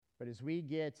But as we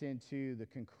get into the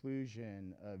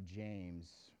conclusion of James,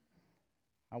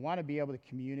 I want to be able to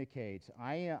communicate.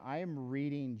 I am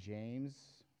reading James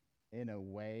in a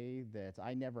way that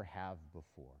I never have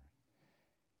before.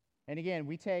 And again,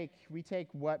 we take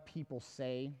what people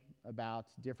say about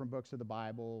different books of the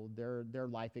Bible, their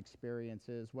life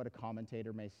experiences, what a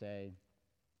commentator may say.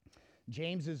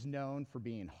 James is known for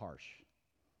being harsh.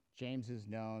 James is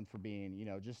known for being,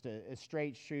 just a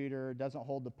straight shooter, doesn't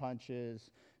hold the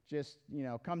punches, just,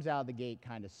 comes out of the gate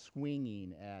kind of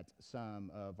swinging at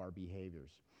some of our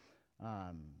behaviors.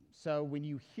 So when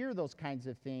you hear those kinds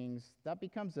of things, that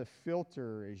becomes a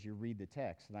filter as you read the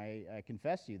text. And I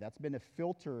confess to you, that's been a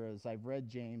filter as I've read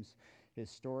James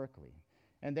historically.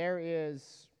 And there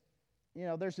is,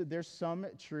 there's some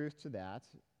truth to that.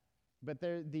 But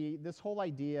this whole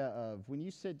idea of when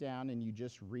you sit down and you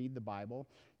just read the Bible,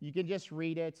 you can just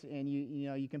read it and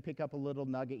you can pick up a little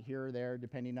nugget here or there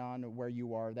depending on where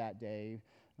you are that day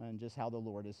and just how the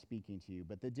Lord is speaking to you.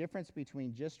 But the difference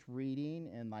between just reading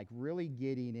and like really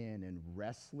getting in and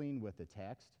wrestling with the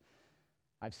text,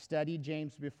 I've studied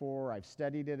James before, I've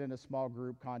studied it in a small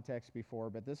group context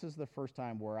before, but this is the first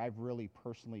time where I've really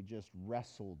personally just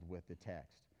wrestled with the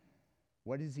text.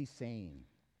 What is he saying?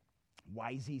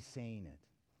 Why is he saying it?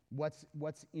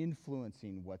 What's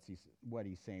influencing what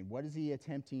he's saying? What is he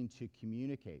attempting to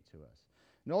communicate to us?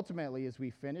 And ultimately, as we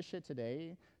finish it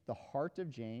today, the heart of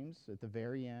James at the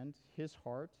very end, his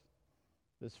heart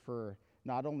is for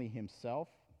not only himself,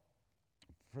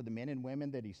 for the men and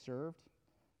women that he served,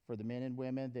 for the men and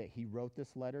women that he wrote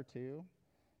this letter to,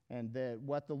 and that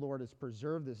what the Lord has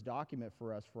preserved this document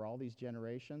for us for all these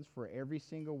generations, for every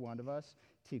single one of us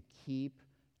to keep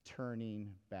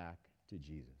turning back to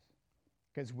Jesus.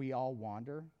 Because we all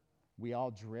wander, we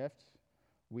all drift,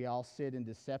 we all sit in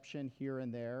deception here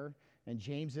and there. And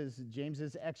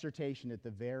James's exhortation at the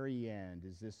very end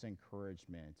is this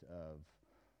encouragement of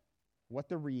what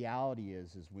the reality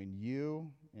is when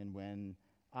you and when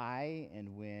I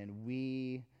and when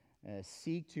we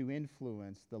seek to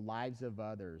influence the lives of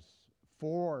others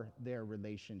for their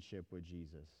relationship with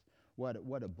Jesus, what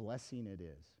a blessing it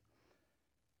is.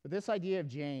 But this idea of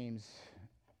James,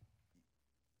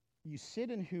 you sit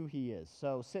in who he is.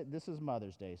 So this is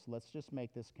Mother's Day, so let's just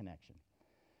make this connection.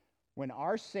 When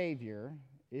our Savior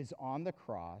is on the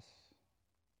cross,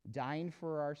 dying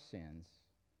for our sins,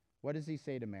 what does he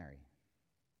say to Mary?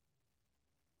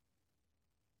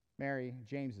 Mary,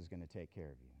 James is going to take care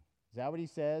of you. Is that what he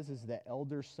says as the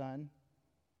elder son?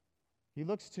 He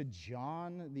looks to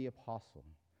John the Apostle.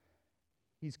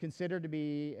 He's considered to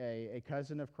be a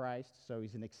cousin of Christ, so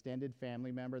he's an extended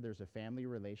family member. There's a family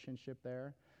relationship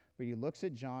there. But he looks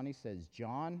at John, he says,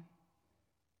 John,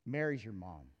 Mary's your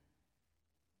mom.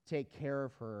 Take care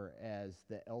of her as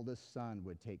the eldest son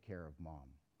would take care of mom.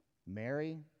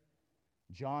 Mary,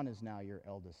 John is now your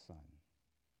eldest son.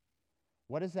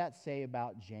 What does that say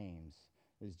about James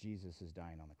as Jesus is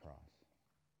dying on the cross?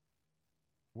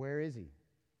 Where is he?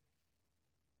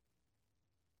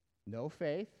 No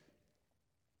faith,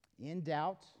 in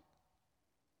doubt.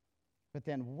 But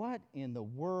then what in the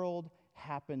world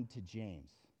happened to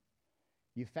James?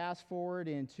 You fast forward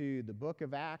into the book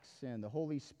of Acts and the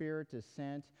Holy Spirit is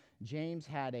sent. James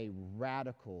had a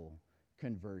radical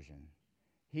conversion.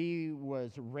 He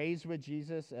was raised with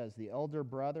Jesus as the elder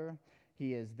brother.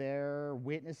 He is there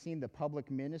witnessing the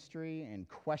public ministry and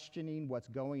questioning what's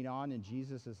going on in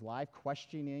Jesus' life,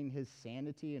 questioning his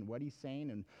sanity and what he's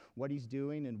saying and what he's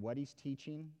doing and what he's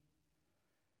teaching.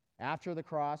 After the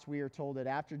cross, we are told that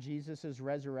after Jesus'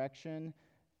 resurrection,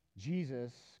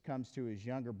 Jesus comes to his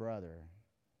younger brother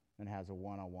and has a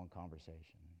one-on-one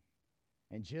conversation.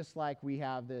 And just like we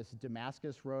have this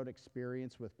Damascus Road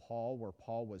experience with Paul, where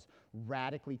Paul was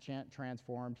radically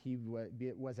transformed, he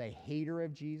was a hater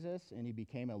of Jesus, and he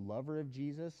became a lover of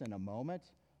Jesus in a moment.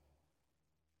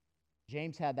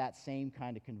 James had that same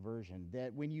kind of conversion,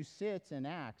 that when you sit in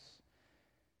Acts,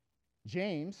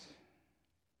 James,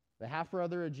 the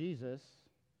half-brother of Jesus,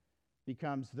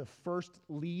 becomes the first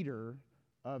leader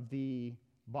of the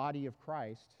body of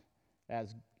Christ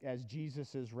as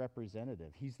Jesus'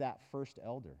 representative. He's that first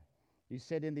elder. You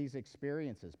sit in these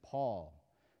experiences. Paul,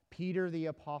 Peter the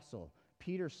apostle.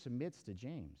 Peter submits to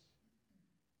James.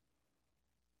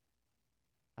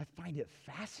 I find it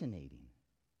fascinating.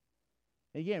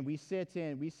 Again, we sit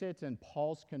in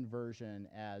Paul's conversion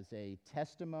as a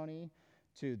testimony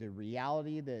to the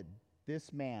reality that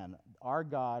this man, our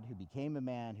God, who became a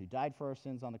man, who died for our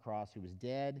sins on the cross, who was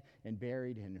dead and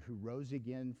buried, and who rose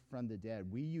again from the dead,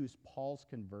 we use Paul's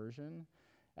conversion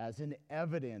as an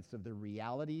evidence of the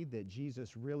reality that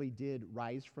Jesus really did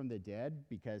rise from the dead.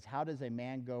 Because how does a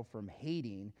man go from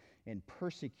hating and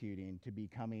persecuting to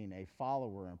becoming a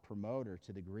follower and promoter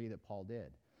to the degree that Paul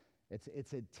did?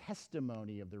 It's a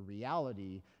testimony of the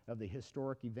reality of the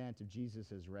historic event of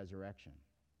Jesus' resurrection.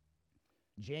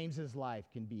 James's life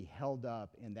can be held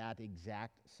up in that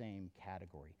exact same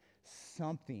category.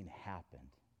 Something happened.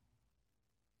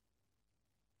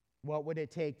 What would it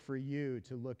take for you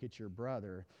to look at your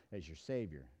brother as your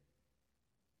Savior,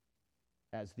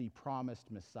 as the promised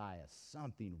Messiah?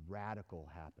 Something radical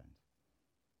happened.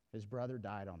 His brother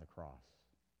died on the cross,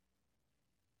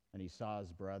 and he saw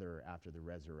his brother after the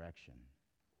resurrection,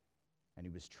 and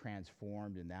he was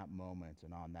transformed in that moment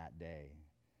and on that day.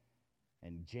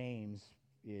 And James,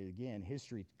 again,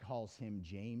 history calls him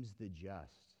James the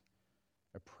Just,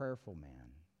 a prayerful man,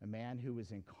 a man who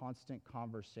was in constant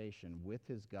conversation with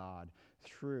his God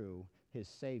through his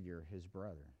Savior, his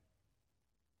brother.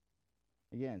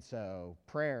 Again, so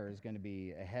prayer is going to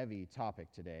be a heavy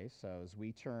topic today. So as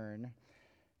we turn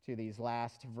to these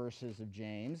last verses of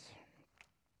James,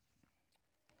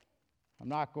 I'm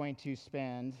not going to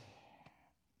spend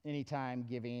any time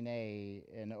giving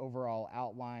an overall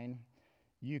outline.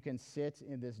 You can sit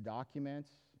in this document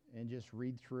and just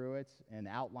read through it and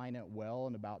outline it well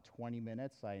in about 20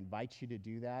 minutes. I invite you to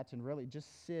do that and really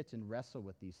just sit and wrestle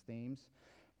with these themes.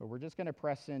 But we're just going to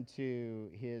press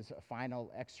into his final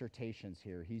exhortations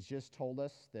here. He's just told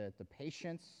us that the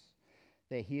patience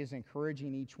that he is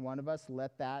encouraging each one of us,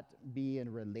 let that be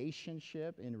in relation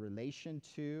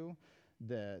to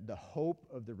the hope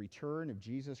of the return of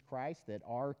Jesus Christ, that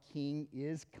our King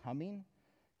is coming.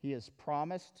 He has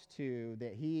promised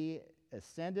that he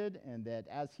ascended, and that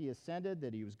as he ascended,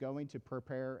 that he was going to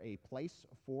prepare a place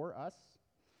for us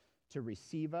to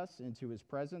receive us into his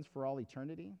presence for all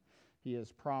eternity. He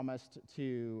has promised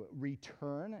to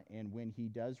return, and when he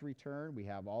does return, we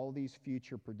have all these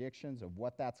future predictions of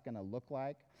what that's going to look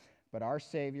like. But our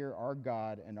Savior, our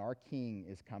God, and our King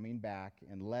is coming back,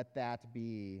 and let that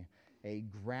be a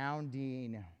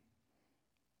grounding,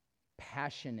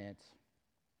 passionate,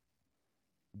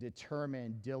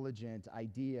 determined, diligent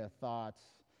idea, thoughts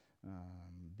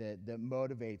that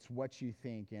motivates what you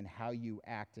think and how you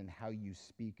act and how you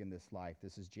speak in this life.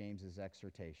 This is James's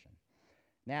exhortation.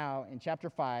 Now, in chapter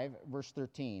 5, verse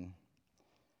 13,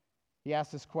 he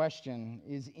asks this question: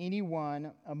 is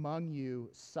anyone among you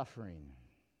suffering?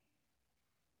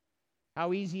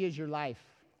 How easy is your life?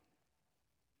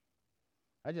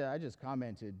 I just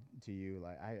commented to you,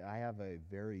 like, I have a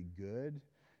very good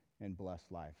and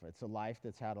blessed life. It's a life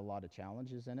that's had a lot of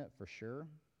challenges in it, for sure.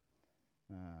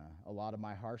 A lot of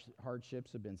my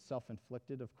hardships have been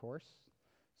self-inflicted, of course.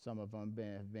 Some of them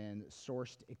have been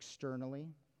sourced externally.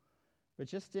 But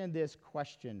just in this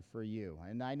question for you,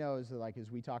 and I know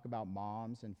as we talk about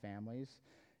moms and families,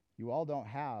 you all don't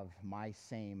have my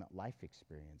same life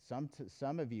experience.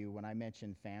 Some of you, when I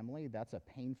mention family, that's a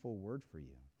painful word for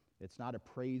you. It's not a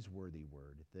praiseworthy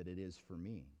word that it is for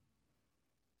me.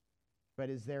 But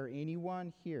is there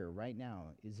anyone here right now?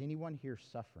 Is anyone here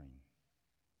suffering?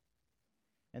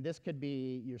 And this could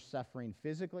be you're suffering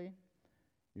physically,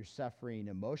 you're suffering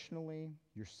emotionally,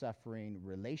 you're suffering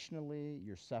relationally,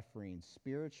 you're suffering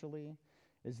spiritually.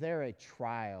 Is there a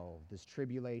trial, this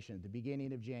tribulation, at the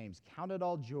beginning of James? Count it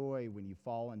all joy when you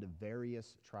fall into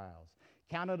various trials.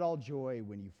 Count it all joy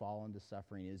when you fall into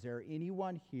suffering. Is there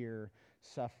anyone here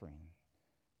suffering?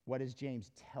 What does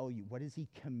James tell you? What does he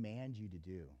command you to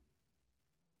do?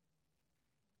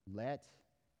 Let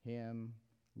him,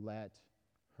 let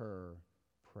her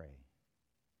pray.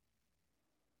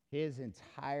 His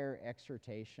entire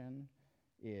exhortation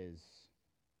is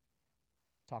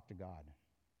talk to God.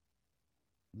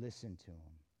 Listen to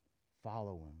him.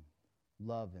 Follow him.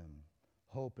 Love him.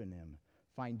 Hope in him.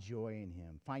 Find joy in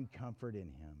him. Find comfort in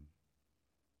him.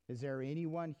 Is there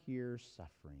anyone here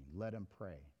suffering? Let him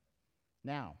pray.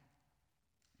 Now,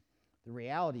 the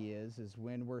reality is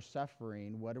when we're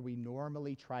suffering, what do we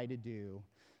normally try to do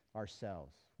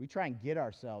ourselves? We try and get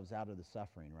ourselves out of the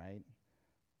suffering, right?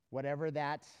 Whatever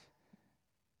that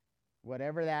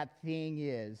thing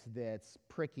is that's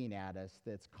pricking at us,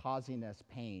 that's causing us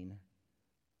pain,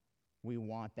 we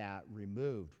want that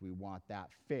removed. We want that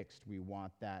fixed. We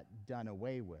want that done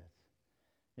away with.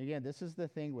 Again, this is the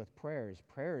thing with prayers.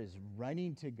 Prayer is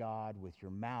running to God with your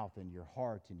mouth and your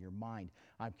heart and your mind.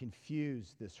 I'm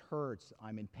confused. This hurts.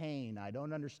 I'm in pain. I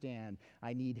don't understand.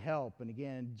 I need help. And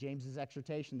again, James's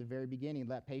exhortation at the very beginning,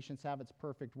 let patience have its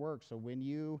perfect work. So when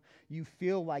you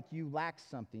feel like you lack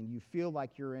something, you feel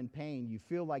like you're in pain, you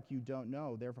feel like you don't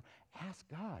know, therefore, ask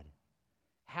God.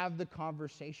 Have the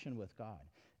conversation with God.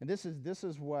 And this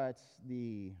is what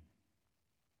the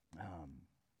um,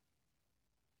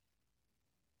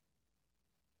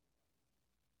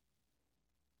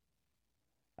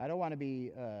 I don't want to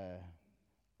be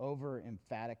over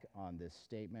emphatic on this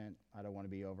statement. I don't want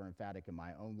to be over emphatic in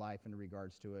my own life in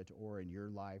regards to it, or in your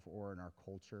life, or in our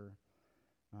culture.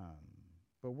 Um,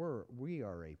 but we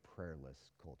are a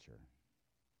prayerless culture.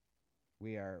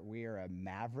 We are a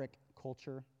maverick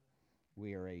culture.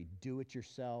 We are a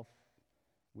do-it-yourself.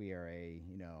 We are a,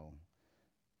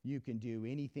 you can do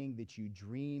anything that you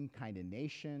dream kind of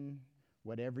nation.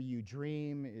 Whatever you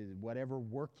dream, is whatever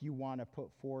work you want to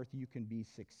put forth, you can be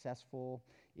successful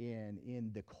in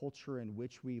the culture in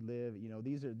which we live.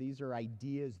 These are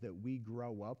ideas that we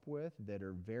grow up with that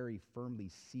are very firmly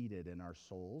seated in our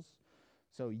souls.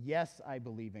 So yes, I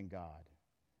believe in God.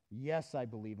 Yes, I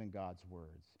believe in God's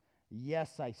words.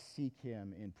 Yes, I seek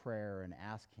him in prayer and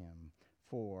ask him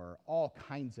for all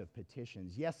kinds of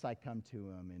petitions. Yes, I come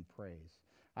to him in praise.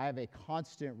 I have a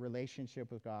constant relationship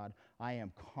with God. I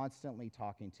am constantly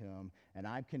talking to him, and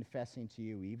I'm confessing to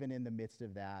you, even in the midst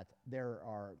of that, there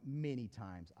are many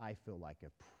times I feel like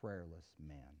a prayerless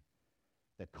man.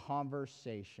 The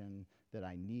conversation that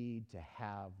I need to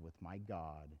have with my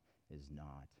God is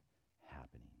not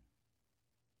happening.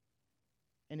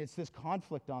 And it's this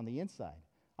conflict on the inside.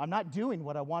 I'm not doing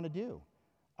what I want to do.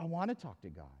 I want to talk to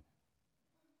God.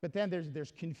 But then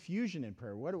there's confusion in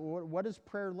prayer. What does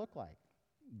prayer look like?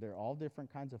 They're all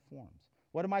different kinds of forms.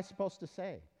 What am I supposed to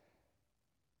say?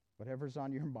 Whatever's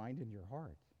on your mind and your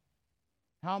heart.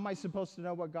 How am I supposed to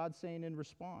know what God's saying in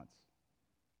response?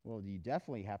 Well, you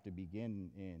definitely have to begin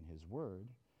in his word.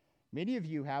 Many of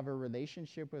you have a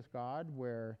relationship with God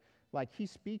where, like, he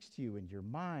speaks to you in your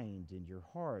mind, in your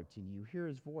heart, and you hear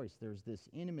his voice. There's this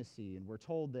intimacy, and we're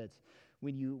told that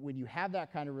when you have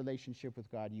that kind of relationship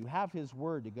with God, you have his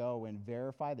word to go and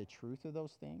verify the truth of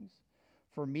those things.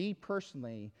 For me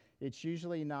personally, it's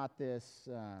usually not this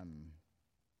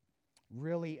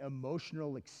really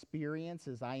emotional experience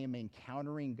as I am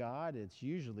encountering God. It's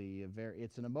usually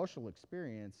it's an emotional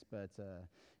experience, but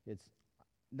it's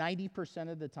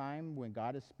 90% of the time when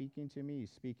God is speaking to me,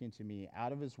 he's speaking to me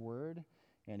out of his word,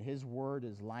 and his word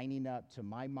is lining up to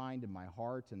my mind and my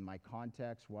heart and my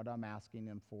context, what I'm asking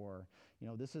him for.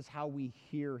 This is how we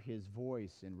hear his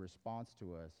voice in response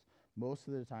to us. Most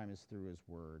of the time it's through his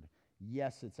word.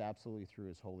 Yes, it's absolutely through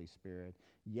his Holy Spirit.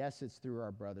 Yes, it's through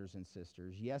our brothers and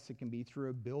sisters. Yes, it can be through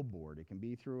a billboard. It can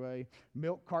be through a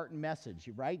milk carton message,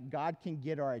 right? God can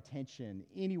get our attention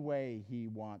any way he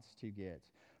wants to get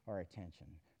our attention.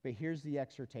 But here's the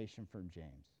exhortation from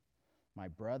James. My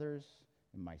brothers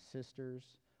and my sisters,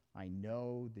 I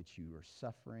know that you are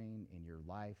suffering in your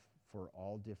life for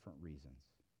all different reasons.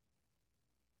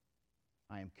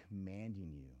 I am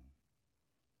commanding you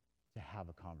to have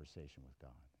a conversation with God.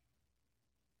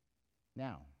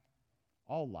 Now,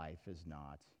 all life is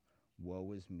not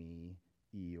woe is me,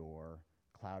 Eeyore,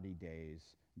 cloudy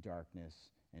days,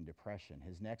 darkness, and depression.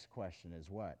 His next question is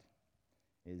what?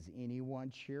 Is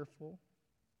anyone cheerful?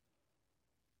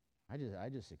 I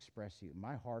just express you.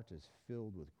 My heart is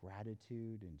filled with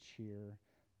gratitude and cheer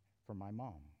for my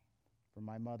mom, for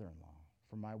my mother-in-law,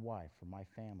 for my wife, for my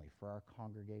family, for our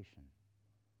congregation,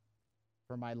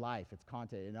 for my life, its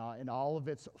content, in all of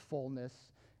its fullness,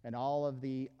 and all of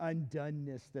the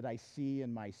undoneness that I see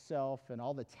in myself, and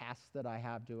all the tasks that I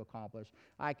have to accomplish.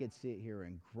 I could sit here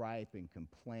and gripe and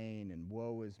complain and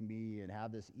woe is me and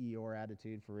have this Eeyore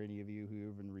attitude for any of you who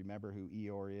even remember who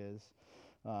Eeyore is.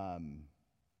 I'm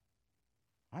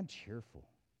cheerful.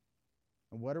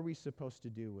 And what are we supposed to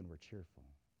do when we're cheerful?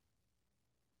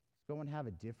 Let's go and have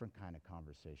a different kind of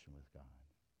conversation with God.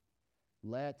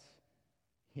 Let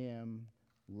him,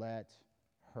 let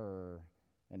her,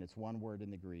 and it's one word in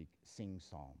the Greek, sing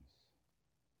psalms.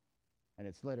 And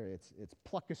it's literally, it's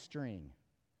pluck a string,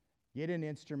 get an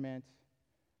instrument,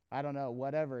 I don't know,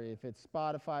 whatever, if it's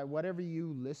Spotify, whatever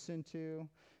you listen to,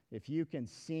 if you can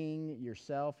sing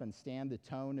yourself and stand the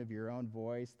tone of your own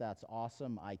voice, that's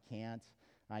awesome. I can't.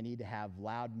 I need to have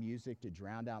loud music to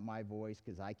drown out my voice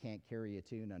because I can't carry a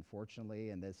tune,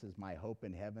 unfortunately, and this is my hope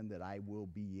in heaven that I will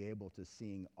be able to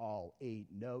sing all 8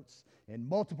 notes in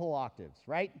multiple octaves,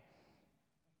 right?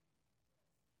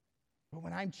 But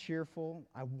when I'm cheerful,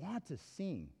 I want to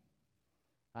sing.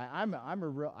 I'm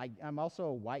also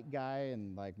a white guy,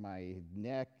 and like my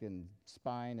neck and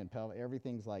spine and pelvic,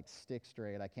 everything's like stick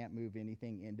straight. I can't move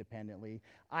anything independently.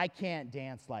 I can't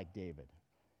dance like David.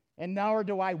 And nor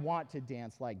do I want to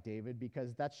dance like David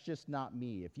because that's just not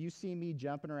me. If you see me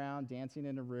jumping around, dancing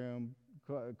in a room,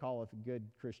 call a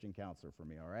good Christian counselor for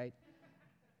me, all right?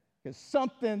 Because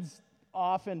something's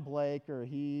often Blake, or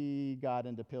he got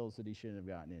into pills that he shouldn't have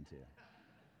gotten into.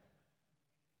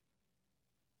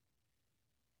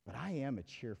 But I am a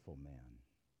cheerful man.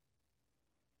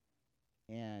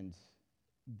 And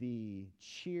the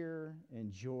cheer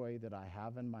and joy that I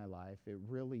have in my life, it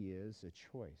really is a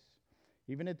choice.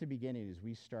 Even at the beginning, as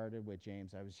we started with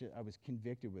James, I was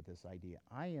convicted with this idea.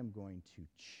 I am going to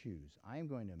choose. I am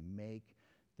going to make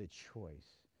the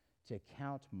choice to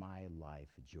count my life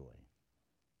joy.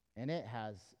 And it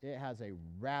has a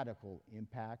radical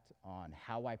impact on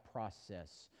how I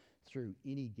process through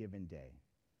any given day.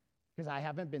 Because I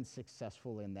haven't been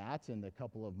successful in that in the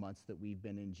couple of months that we've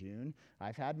been in June.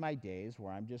 I've had my days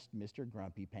where I'm just Mr.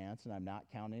 Grumpy Pants and I'm not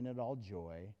counting it all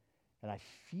joy. And I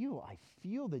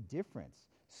feel the difference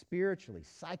spiritually,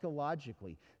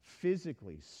 psychologically,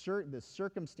 physically, the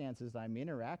circumstances I'm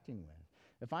interacting with.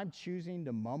 If I'm choosing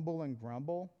to mumble and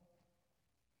grumble,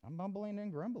 I'm mumbling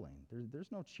and grumbling.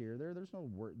 There's no cheer there. There's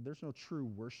no true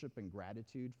worship and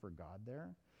gratitude for God there.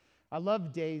 I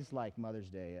love days like Mother's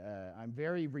Day. I'm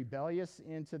very rebellious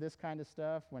into this kind of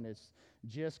stuff when it's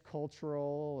just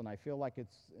cultural and I feel like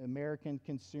it's American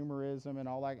consumerism and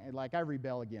all that. Like I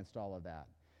rebel against all of that.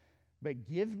 But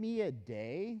give me a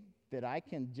day that I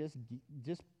can just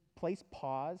place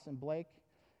pause and Blake,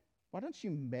 why don't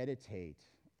you meditate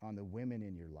on the women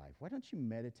in your life? Why don't you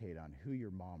meditate on who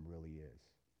your mom really is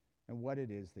and what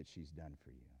it is that she's done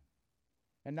for you?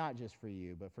 And not just for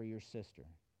you, but for your sister,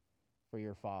 for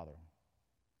your father,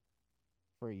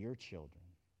 for your children.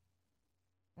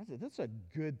 That's a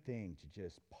good thing to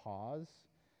just pause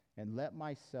and let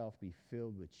myself be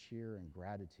filled with cheer and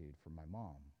gratitude for my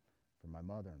mom, for my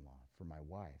mother-in-law, for my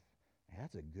wife.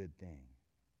 That's a good thing.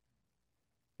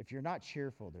 If you're not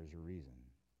cheerful, there's a reason.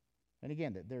 And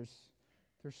again, there's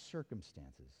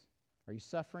circumstances. Are you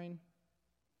suffering?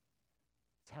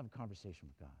 Let's have a conversation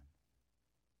with God.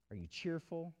 Are you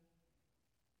cheerful?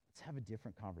 Let's have a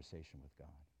different conversation with God.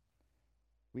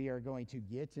 We are going to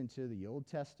get into the Old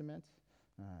Testament.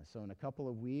 So in a couple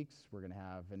of weeks, we're going to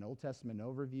have an Old Testament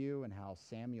overview and how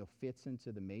Samuel fits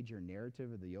into the major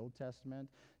narrative of the Old Testament.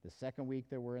 The second week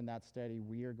that we're in that study,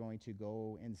 we are going to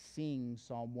go and sing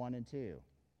Psalm 1 and 2.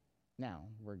 Now,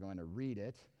 we're going to read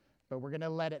it, but we're going to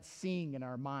let it sing in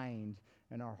our mind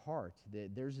and our heart.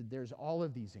 There's all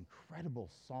of these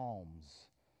incredible psalms,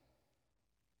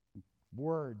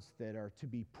 words that are to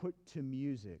be put to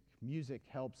music. Music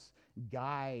helps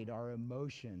guide our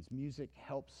emotions. Music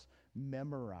helps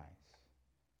memorize.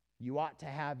 You ought to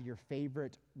have your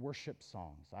favorite worship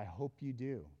songs. I hope you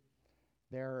do.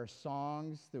 There are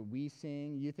songs that we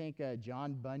sing. You think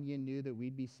John Bunyan knew that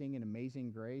we'd be singing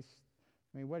Amazing Grace?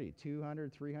 I mean,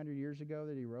 200, 300 years ago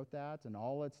that he wrote that, and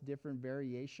all its different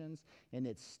variations, and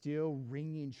it's still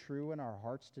ringing true in our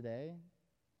hearts today?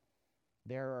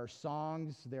 There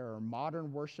are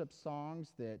modern worship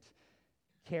songs that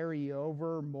carry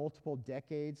over multiple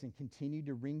decades and continue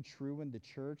to ring true in the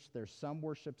church. There's some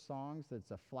worship songs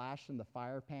that's a flash in the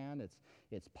fire pan.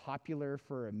 It's popular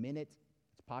for a minute,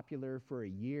 it's popular for a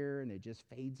year, and it just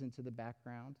fades into the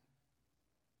background.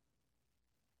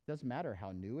 It doesn't matter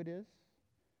how new it is.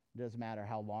 It doesn't matter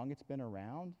how long it's been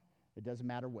around. It doesn't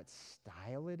matter what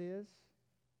style it is.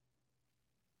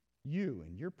 You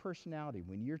and your personality,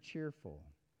 when you're cheerful,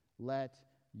 let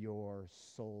your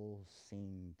soul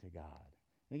sing to God.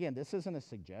 And again, this isn't a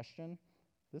suggestion.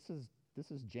 This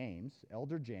is James,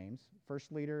 Elder James,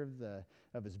 first leader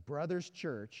of his brother's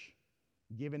church,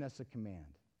 giving us a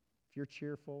command. If you're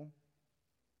cheerful,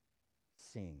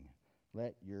 sing.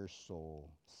 Let your soul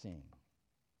sing.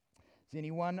 Is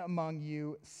anyone among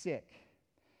you sick?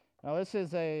 Now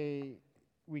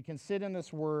we can sit in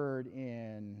this word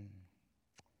in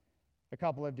a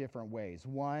couple of different ways.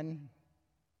 One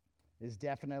is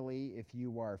definitely if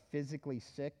you are physically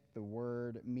sick, the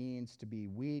word means to be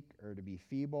weak or to be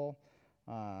feeble.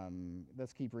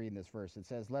 Let's keep reading this verse. It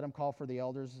says, "Let him call for the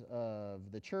elders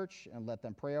of the church and let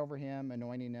them pray over him,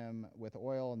 anointing him with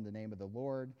oil in the name of the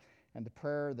Lord. And the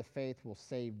prayer of the faith will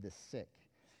save the sick."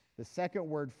 The second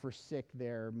word for sick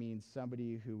there means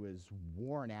somebody who is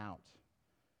worn out,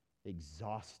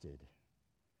 exhausted,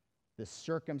 the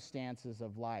circumstances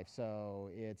of life.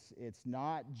 So it's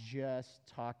not just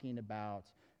talking about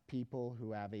people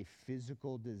who have a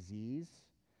physical disease.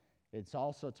 It's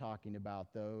also talking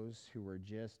about those who are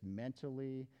just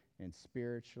mentally and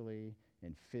spiritually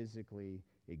and physically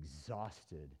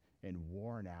exhausted and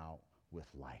worn out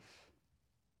with life.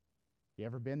 You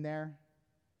ever been there?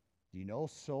 Do you know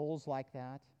souls like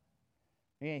that?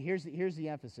 And here's the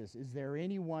emphasis. Is there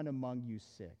anyone among you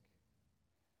sick?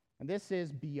 And this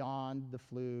is beyond the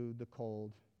flu, the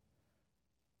cold.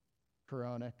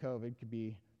 Corona, COVID could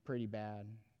be pretty bad.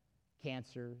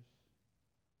 cancers.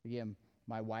 Again,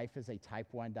 my wife is a type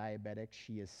 1 diabetic.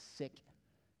 She is sick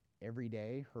every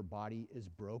day. Her body is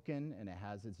broken, and it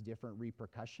has its different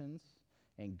repercussions.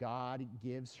 And God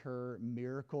gives her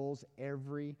miracles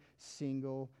every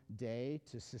single day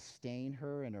to sustain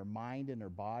her in her mind and her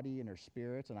body and her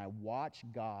spirits. And I watch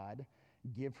God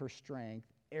give her strength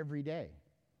every day.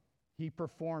 He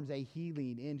performs a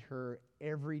healing in her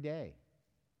every day.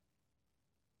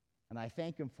 And I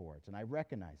thank him for it, and I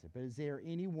recognize it. But is there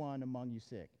anyone among you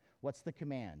sick? What's the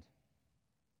command?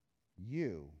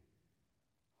 You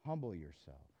humble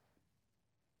yourself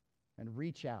and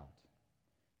reach out.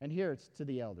 And here it's to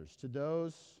the elders, to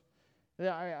those.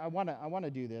 I want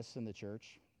to do this in the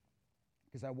church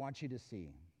because I want you to see.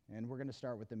 And we're going to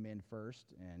start with the men first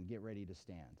and get ready to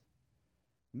stand.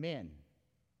 Men,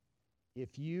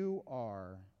 if you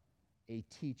are a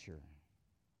teacher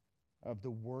of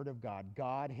the Word of God,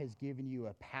 God has given you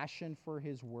a passion for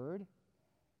His Word.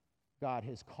 God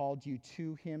has called you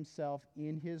to Himself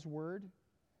in His Word.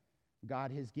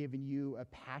 God has given you a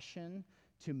passion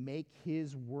to make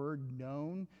His Word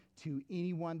known to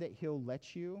anyone that He'll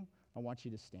let you. I want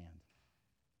you to stand.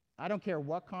 I don't care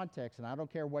what context, and I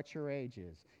don't care what your age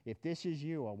is. If this is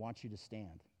you, I want you to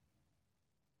stand.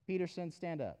 Peterson,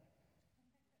 stand up.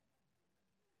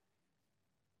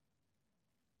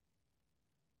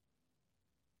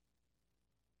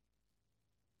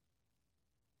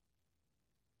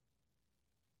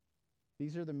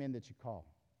 These are the men that you call.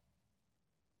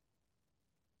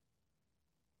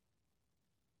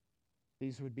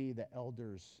 These would be the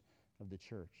elders of the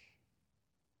church.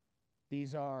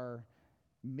 These are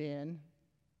men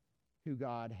who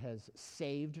God has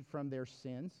saved from their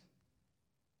sins.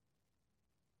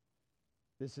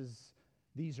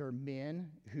 These are men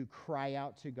who cry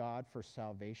out to God for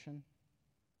salvation,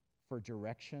 for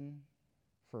direction,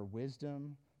 for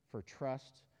wisdom, for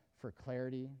trust, for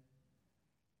clarity.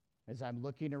 As I'm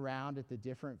looking around at the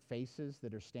different faces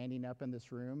that are standing up in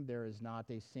this room, there is not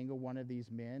a single one of these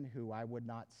men who I would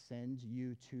not send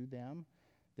you to them,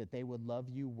 that they would love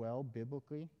you well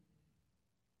biblically.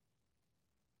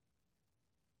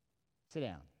 Sit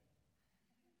down.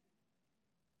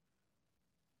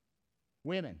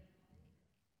 Women,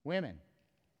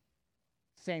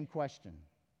 same question.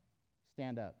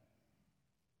 Stand up.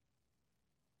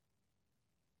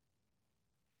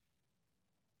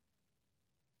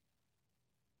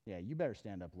 Yeah, you better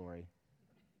stand up, Lori.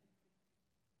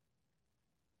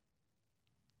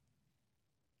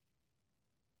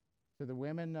 To the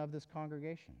women of this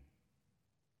congregation,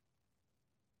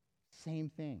 same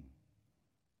thing.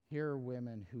 Here are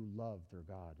women who love their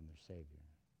God and their Savior.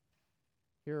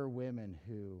 Here are women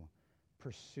who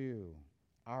pursue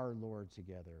our Lord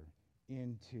together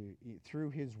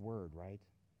through His Word, right?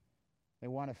 They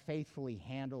want to faithfully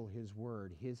handle His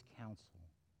Word, His counsel.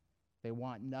 They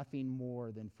want nothing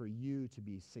more than for you to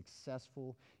be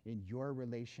successful in your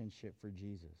relationship for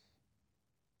Jesus.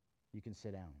 You can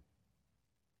sit down.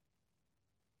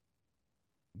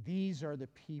 These are the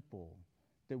people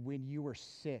that when you were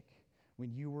sick,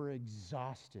 when you were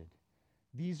exhausted,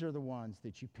 these are the ones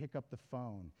that you pick up the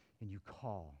phone and you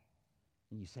call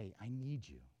and you say, I need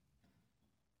you.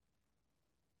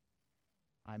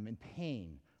 I'm in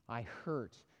pain. I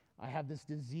hurt. I have this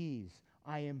disease.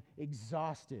 I am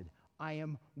exhausted. I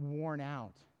am worn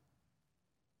out.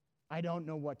 I don't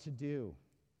know what to do.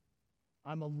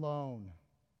 I'm alone.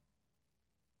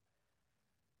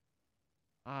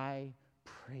 I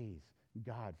praise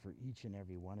God for each and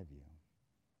every one of you.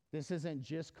 This isn't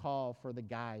just call for the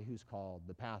guy who's called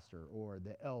the pastor or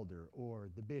the elder or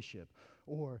the bishop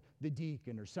or the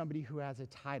deacon or somebody who has a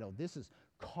title. This is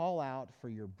call out for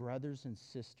your brothers and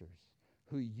sisters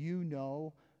who you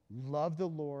know love the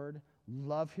Lord,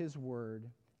 love His Word,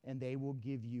 and they will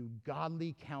give you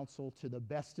godly counsel to the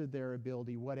best of their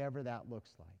ability, whatever that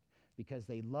looks like. Because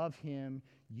they love Him,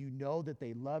 you know that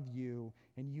they love you,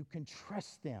 and you can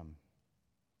trust them.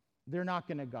 They're not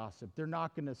going to gossip. They're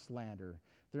not going to slander.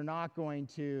 They're not going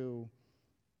to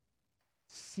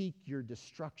seek your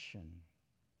destruction.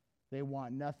 They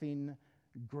want nothing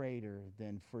greater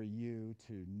than for you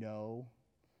to know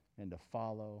and to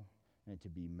follow and to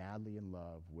be madly in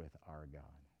love with our God.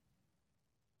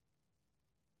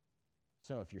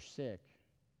 So if you're sick,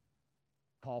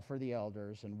 call for the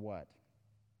elders and what?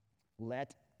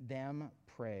 Let them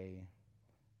pray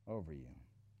over you.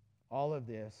 All of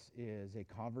this is a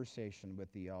conversation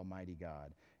with the Almighty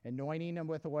God. Anointing them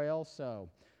with oil. So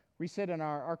we sit in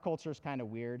our culture is kind of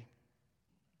weird.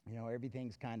 You know,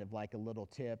 everything's kind of like a little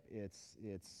tip. It's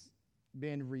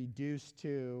been reduced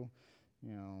to,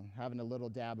 having a little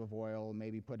dab of oil,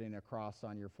 maybe putting a cross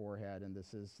on your forehead, and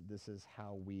this is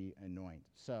how we anoint.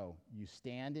 So you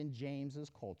stand in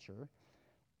James's culture.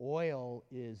 Oil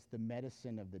is the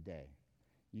medicine of the day.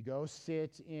 You go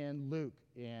sit in Luke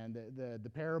and the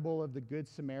parable of the Good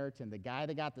Samaritan, the guy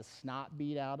that got the snot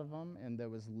beat out of him and that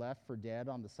was left for dead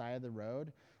on the side of the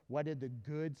road. What did the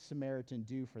Good Samaritan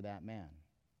do for that man?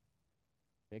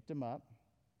 Picked him up,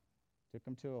 took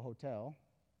him to a hotel,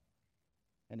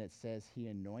 and it says he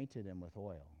anointed him with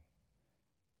oil.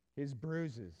 His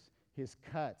bruises, his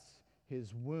cuts,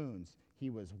 his wounds, he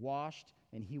was washed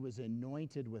and he was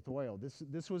anointed with oil.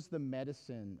 This was the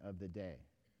medicine of the day.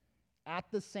 At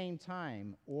the same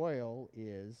time, oil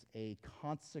is a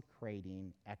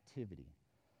consecrating activity.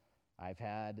 I've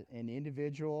had an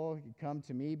individual come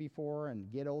to me before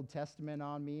and get Old Testament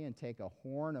on me and take a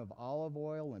horn of olive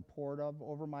oil and pour it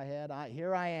over my head.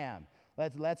 Here I am.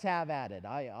 Let's have at it.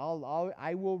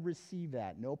 I will receive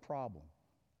that, no problem.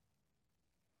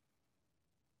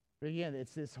 But again,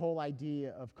 it's this whole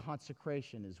idea of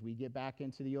consecration. As we get back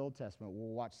into the Old Testament, we'll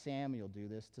watch Samuel do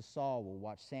this to Saul. We'll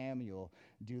watch Samuel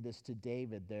do this to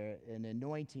David. An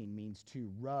anointing means to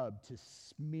rub, to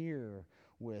smear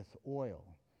with oil.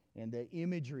 And the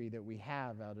imagery that we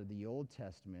have out of the Old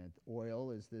Testament,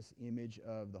 oil is this image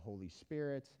of the Holy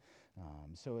Spirit.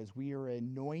 So as we are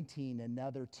anointing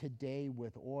another today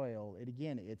with oil,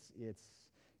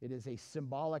 it is a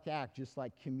symbolic act, just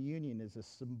like communion is a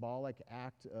symbolic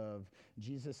act of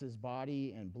Jesus'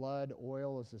 body and blood.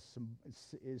 Oil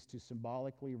is to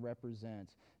symbolically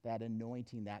represent that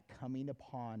anointing, that coming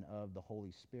upon of the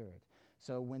Holy Spirit.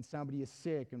 So when somebody is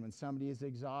sick and when somebody is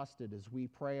exhausted, as we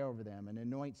pray over them and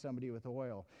anoint somebody with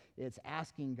oil, it's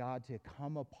asking God to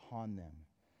come upon them,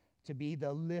 to be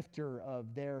the lifter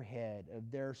of their head,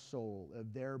 of their soul,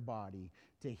 of their body,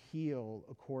 to heal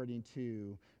according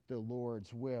to the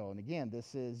Lord's will. And again,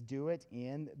 this is do it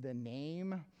in the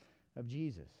name of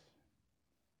Jesus.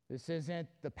 This isn't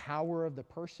the power of the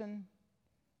person.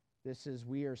 This is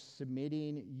we are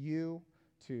submitting you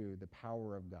to the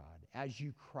power of God as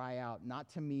you cry out, not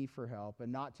to me for help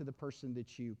and not to the person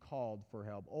that you called for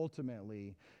help.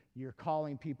 Ultimately, you're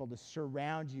calling people to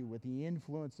surround you with the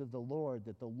influence of the Lord,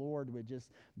 that the Lord would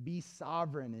just be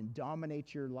sovereign and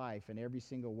dominate your life in every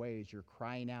single way as you're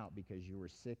crying out because you were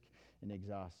sick and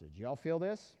exhausted. Y'all feel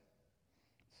this?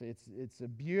 So it's a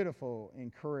beautiful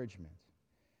encouragement.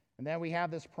 And then we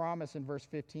have this promise in verse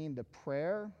 15, the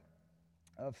prayer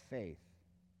of faith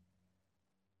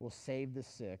will save the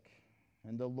sick,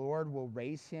 and the Lord will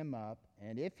raise him up,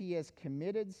 and if he has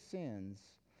committed sins,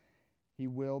 he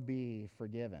will be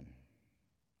forgiven.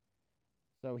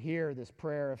 So here, this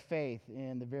prayer of faith,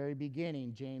 in the very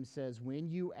beginning, James says, when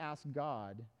you ask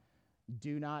God,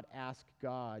 do not ask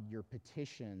God your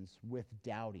petitions with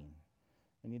doubting.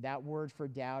 I mean, that word for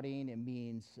doubting, it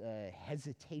means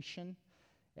hesitation.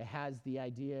 It has the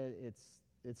idea,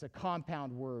 it's a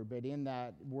compound word, but in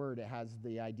that word it has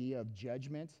the idea of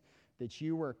judgment, that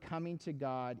you are coming to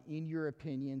God in your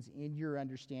opinions, in your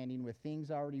understanding, with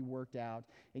things already worked out,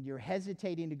 and you're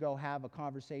hesitating to go have a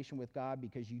conversation with God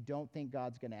because you don't think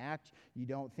God's going to act. You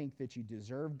don't think that you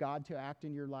deserve God to act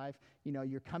in your life.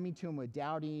 You're coming to him with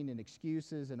doubting and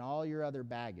excuses and all your other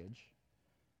baggage.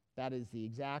 That is the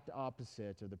exact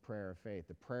opposite of the prayer of faith.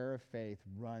 The prayer of faith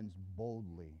runs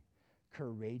boldly,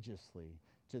 courageously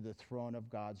to the throne of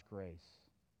God's grace.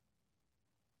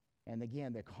 And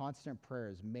again, the constant prayer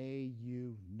is, may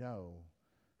you know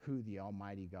who the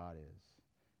Almighty God is.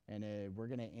 And we're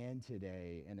going to end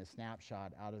today in a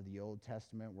snapshot out of the Old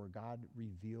Testament where God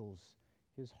reveals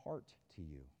his heart to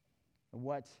you and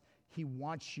what he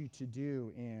wants you to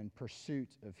do in pursuit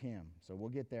of him. So we'll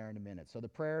get there in a minute. So the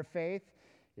prayer of faith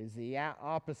is the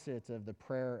opposite of the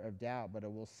prayer of doubt, but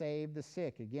it will save the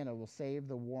sick. Again, it will save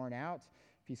the worn out.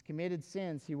 If he's committed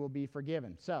sins, he will be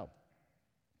forgiven. So,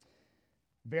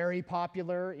 very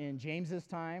popular in James's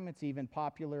time. It's even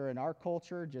popular in our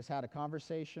culture. Just had a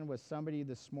conversation with somebody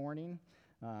this morning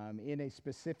in a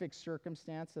specific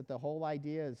circumstance that the whole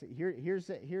idea is, here's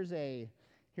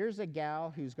a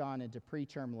gal who's gone into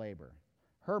preterm labor.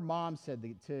 Her mom said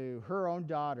to her own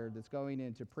daughter that's going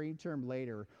into preterm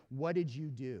labor, what did you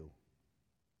do?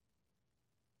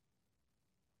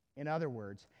 In other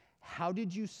words, how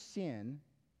did you sin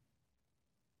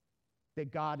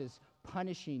that God is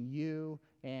punishing you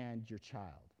and your child?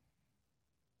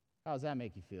 How does that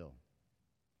make you feel?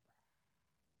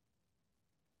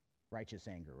 Righteous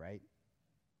anger, right?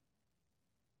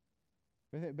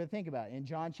 But think about it. In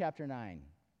John chapter 9,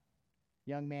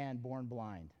 young man born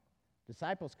blind.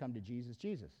 Disciples come to Jesus.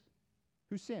 Jesus,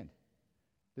 who sinned?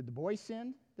 Did the boy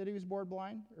sin that he was born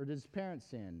blind? Or did his parents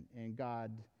sin and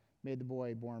God made the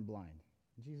boy born blind?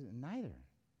 And Jesus, neither.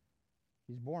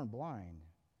 He's born blind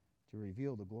to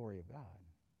reveal the glory of God.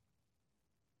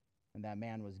 And that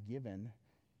man was given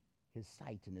his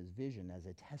sight and his vision as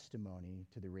a testimony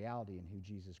to the reality in who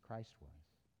Jesus Christ was.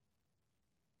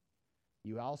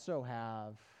 You also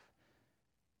have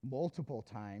multiple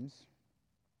times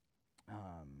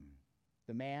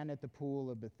the man at the pool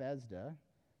of Bethesda.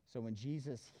 So when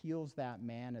Jesus heals that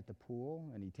man at the pool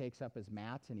and he takes up his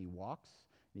mat and he walks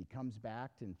and he comes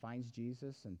back and finds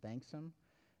Jesus and thanks him,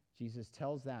 Jesus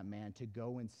tells that man to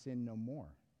go and sin no more,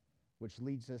 which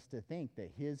leads us to think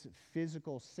that his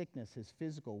physical sickness, his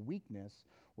physical weakness,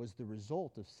 was the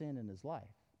result of sin in his life.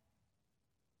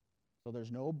 So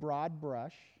there's no broad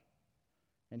brush.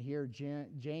 And here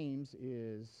James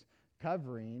is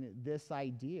covering this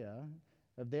idea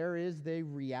of there is the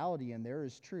reality and there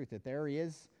is truth, that there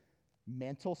is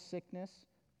mental sickness,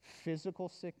 physical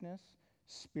sickness,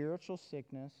 spiritual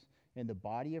sickness in the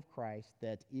body of Christ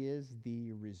that is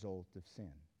the result of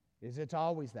sin. Is it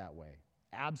always that way?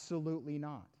 Absolutely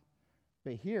not.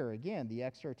 But here, again, the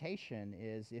exhortation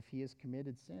is if he has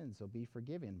committed sins, he'll be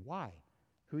forgiven. Why?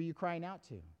 Who are you crying out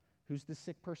to? Who's the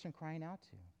sick person crying out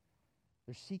to?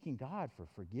 They're seeking God for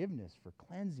forgiveness, for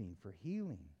cleansing, for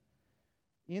healing.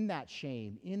 In that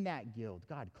shame, in that guilt,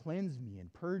 God, cleanse me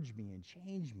and purge me and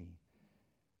change me.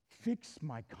 Fix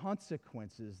my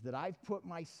consequences that I've put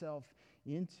myself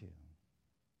into.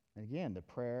 And again, the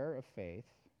prayer of faith,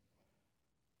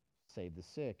 save the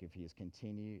sick. If he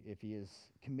has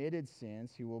committed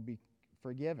sins, he will be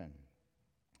forgiven.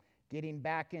 Getting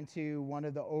back into one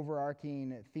of the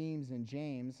overarching themes in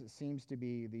James, it seems to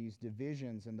be these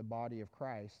divisions in the body of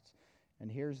Christ. And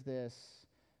here's this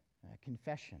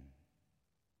confession.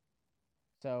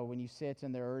 So when you sit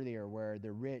in there earlier where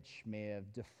the rich may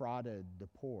have defrauded the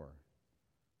poor,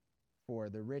 for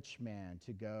the rich man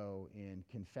to go and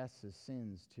confess his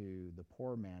sins to the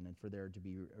poor man and for there to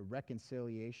be a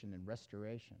reconciliation and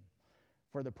restoration.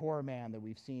 For the poor man that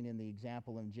we've seen in the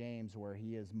example of James where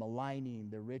he is maligning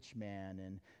the rich man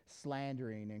and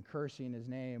slandering and cursing his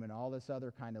name and all this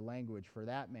other kind of language, for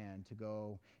that man to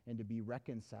go and to be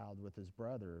reconciled with his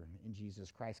brother in Jesus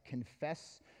Christ.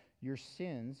 Confess your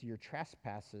sins, your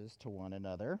trespasses to one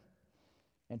another,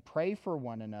 and pray for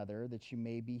one another that you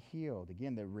may be healed.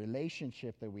 Again, the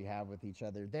relationship that we have with each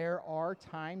other. There are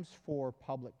times for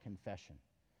public confession.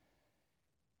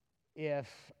 If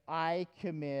I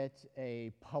commit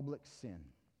a public sin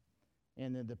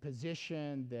in the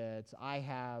position that I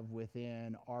have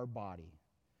within our body,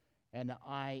 and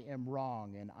I am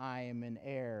wrong, and I am in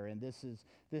error, and this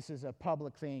is a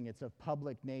public thing, it's of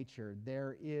public nature,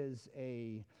 there is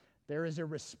a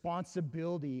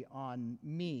responsibility on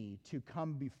me to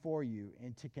come before you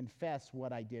and to confess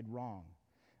what I did wrong.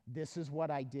 This is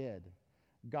what I did.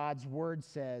 God's word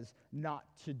says not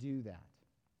to do that.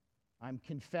 I'm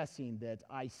confessing that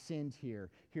I sinned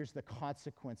here. Here's the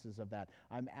consequences of that.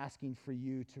 I'm asking for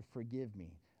you to forgive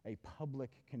me. A public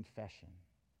confession.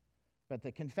 But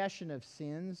the confession of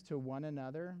sins to one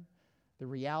another, the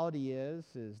reality is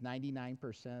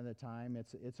 99% of the time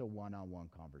it's a one-on-one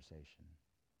conversation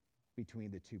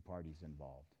between the two parties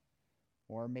involved.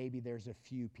 Or maybe there's a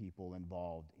few people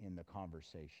involved in the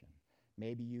conversation.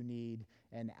 Maybe you need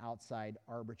an outside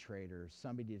arbitrator,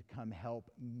 somebody to come help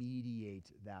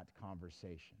mediate that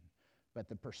conversation. But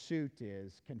the pursuit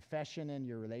is confession in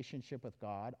your relationship with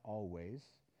God, always.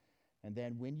 And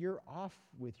then when you're off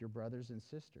with your brothers and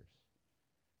sisters,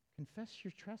 confess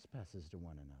your trespasses to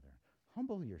one another.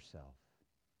 Humble yourself.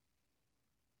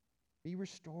 Be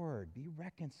restored. Be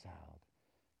reconciled.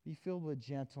 Be filled with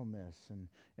gentleness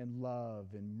and love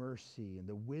and mercy and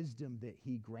the wisdom that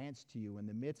he grants to you in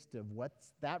the midst of what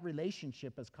that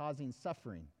relationship is causing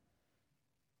suffering.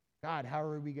 God, how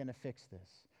are we going to fix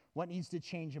this? What needs to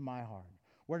change in my heart?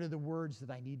 What are the words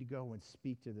that I need to go and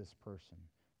speak to this person?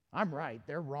 I'm right,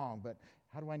 they're wrong, but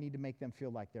how do I need to make them feel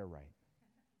like they're right?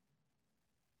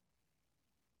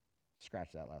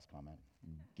 Scratch that last comment.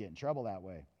 Get in trouble that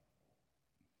way.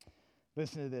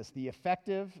 Listen to this. The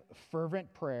effective,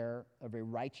 fervent prayer of a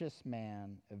righteous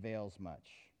man avails much.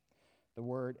 The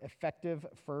word effective,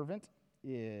 fervent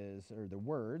is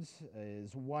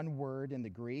one word in the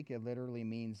Greek. It literally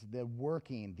means the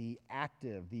working, the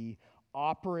active, the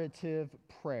operative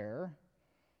prayer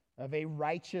of a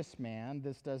righteous man.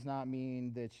 This does not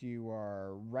mean that you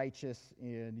are righteous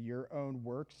in your own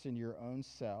works, in your own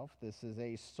self. This is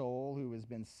a soul who has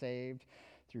been saved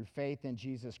through faith in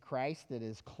Jesus Christ, that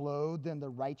is clothed in the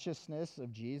righteousness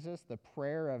of Jesus. The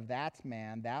prayer of that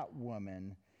man, that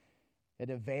woman, It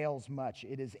avails much.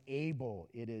 It is able.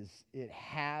 It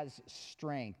has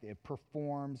strength. It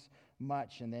performs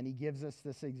much. And then he gives us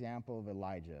this example of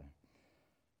Elijah.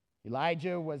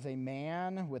 Elijah was a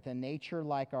man with a nature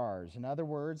like ours. In other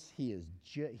words,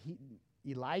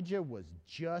 Elijah was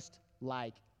just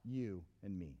like you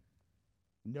and me.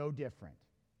 No different.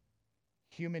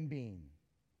 Human being.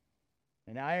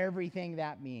 And everything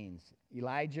that means.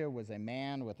 Elijah was a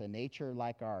man with a nature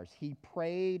like ours. He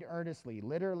prayed earnestly.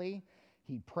 Literally,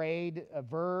 he prayed a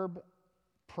verb,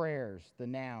 prayers, the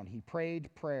noun. He prayed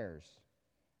prayers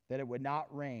that it would not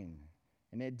rain.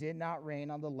 And it did not rain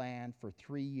on the land for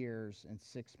 3 years and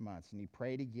 6 months. And he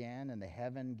prayed again, and the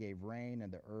heaven gave rain,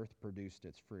 and the earth produced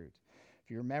its fruit.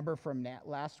 If you remember from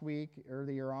last week,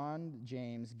 earlier on,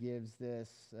 James gives this,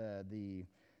 the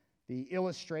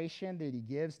illustration that he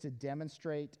gives to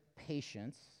demonstrate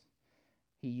patience.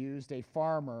 He used a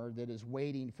farmer that is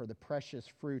waiting for the precious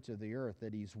fruit of the earth,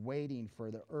 that he's waiting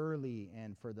for the early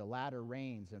and for the latter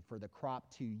rains and for the crop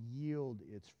to yield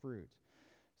its fruit.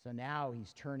 So now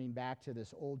he's turning back to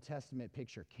this Old Testament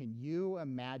picture. Can you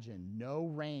imagine no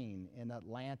rain in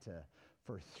Atlanta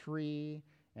for 3.5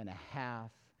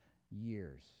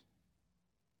 years?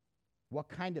 What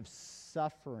kind of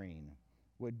suffering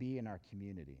would be in our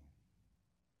community?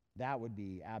 That would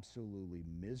be absolutely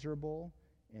miserable,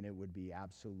 and it would be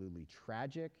absolutely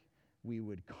tragic. We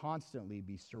would constantly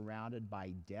be surrounded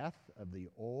by death of the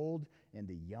old and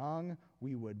the young.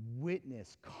 We would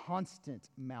witness constant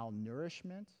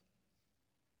malnourishment.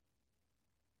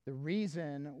 The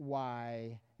reason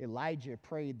why Elijah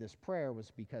prayed this prayer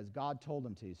was because God told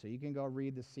him to. So you can go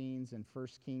read the scenes in 1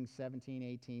 Kings 17,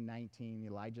 18, 19,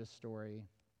 Elijah's story.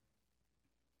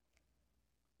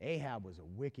 Ahab was a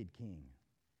wicked king.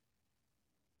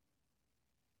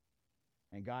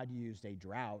 And God used a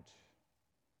drought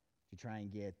to try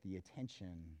and get the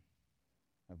attention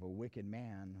of a wicked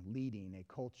man leading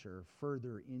a culture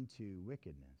further into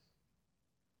wickedness.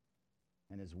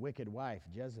 And his wicked wife,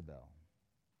 Jezebel.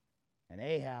 And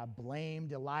Ahab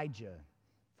blamed Elijah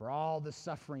for all the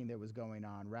suffering that was going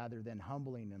on rather than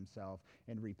humbling himself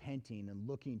and repenting and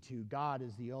looking to God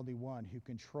as the only one who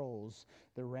controls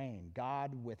the rain.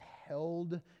 God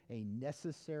withheld a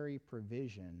necessary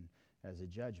provision as a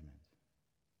judgment.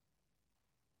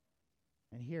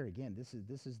 And here again, this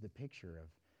is the picture of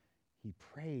he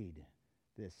prayed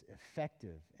this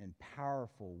effective and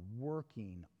powerful,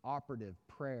 working, operative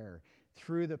prayer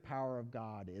through the power of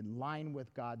God, in line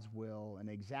with God's will, and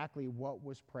exactly what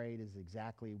was prayed is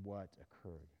exactly what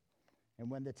occurred.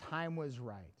 And when the time was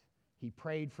right, he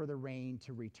prayed for the rain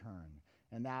to return.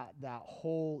 And that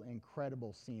whole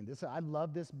incredible scene. I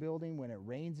love this building when it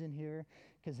rains in here,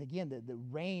 because again, the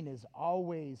rain is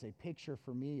always a picture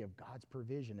for me of God's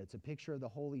provision. It's a picture of the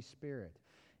Holy Spirit.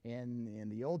 In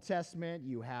the Old Testament,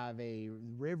 you have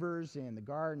rivers in the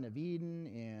Garden of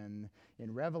Eden.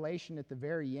 In Revelation, at the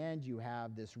very end, you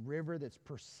have this river that's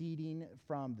proceeding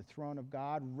from the throne of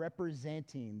God,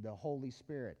 representing the Holy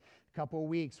Spirit. A couple of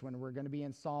weeks when we're going to be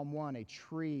in Psalm 1, a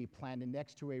tree planted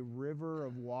next to a river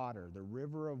of water, the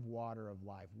river of water of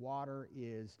life. Water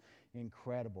is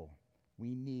incredible.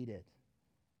 We need it.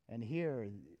 And here,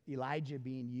 Elijah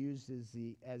being used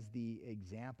as the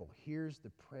example. Here's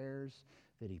the prayers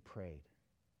that he prayed.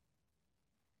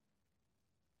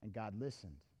 And God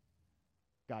listened.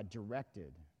 God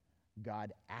directed.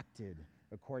 God acted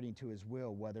according to his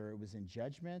will, whether it was in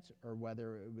judgment or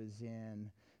whether it was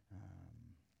in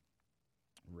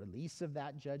release of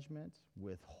that judgment,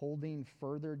 withholding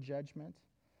further judgment.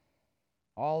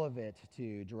 All of it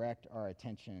to direct our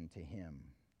attention to him.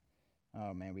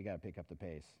 Oh man, we got to pick up the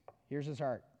pace. Here's his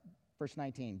heart. Verse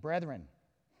 19. Brethren,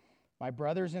 my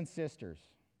brothers and sisters,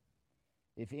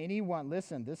 if anyone,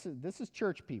 listen, this is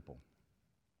church people.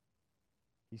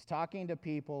 He's talking to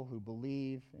people who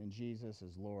believe in Jesus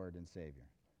as Lord and Savior.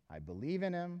 I believe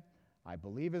in him. I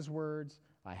believe his words.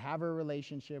 I have a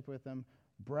relationship with him.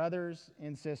 Brothers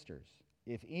and sisters,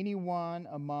 if anyone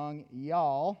among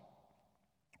y'all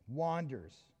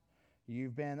wanders,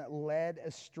 you've been led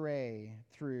astray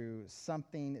through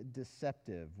something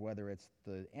deceptive, whether it's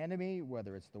the enemy,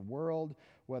 whether it's the world,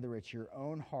 whether it's your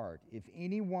own heart. If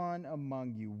anyone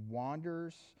among you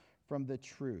wanders from the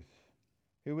truth,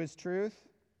 who is truth?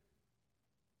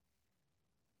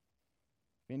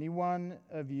 If any one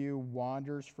of you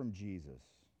wanders from Jesus,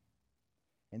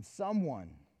 and someone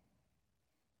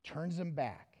turns him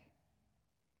back,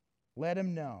 let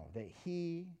him know that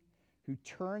he who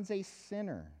turns a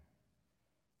sinner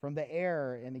from the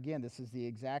error, and again, this is the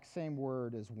exact same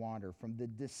word as wander, from the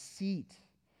deceit,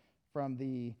 from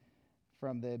the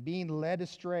from the being led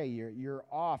astray. You're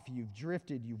off, you've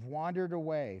drifted, you've wandered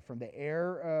away from the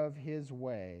error of his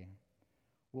way,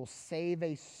 will save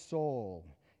a soul,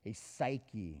 a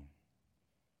psyche.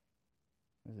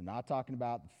 This is not talking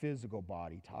about the physical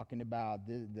body, talking about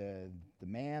the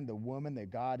man, the woman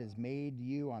that God has made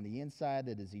you on the inside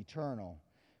that is eternal.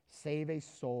 Save a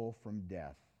soul from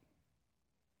death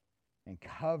and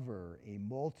cover a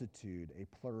multitude, a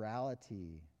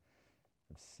plurality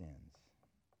of sins.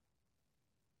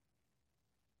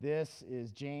 This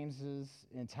is James's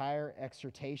entire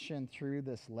exhortation through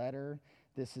this letter.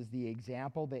 This is the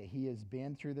example that he has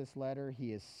been through this letter.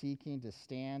 He is seeking to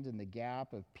stand in the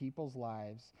gap of people's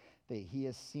lives, that he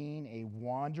has seen a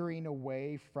wandering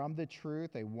away from the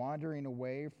truth, a wandering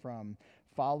away from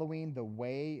following the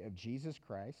way of Jesus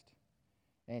Christ.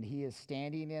 And he is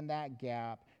standing in that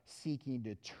gap, seeking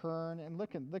to turn, and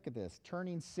look at this,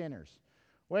 turning sinners.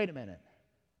 Wait a minute.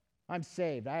 I'm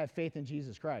saved. I have faith in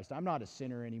Jesus Christ. I'm not a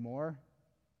sinner anymore.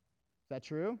 Is that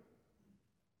true?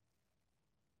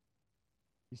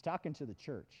 He's talking to the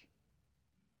church.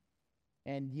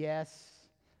 And yes,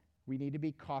 we need to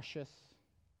be cautious.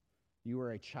 You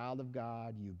are a child of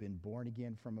God. You've been born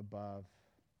again from above.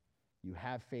 You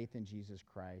have faith in Jesus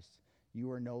Christ. You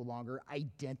are no longer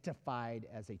identified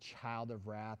as a child of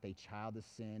wrath, a child of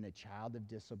sin, a child of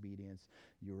disobedience.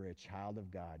 You are a child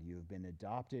of God. You have been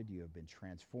adopted. You have been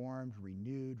transformed,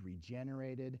 renewed,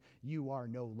 regenerated. You are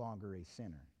no longer a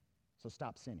sinner. So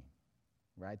stop sinning,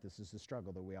 right? This is the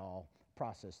struggle that we all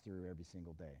process through every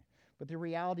single day. But the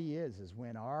reality is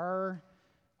when our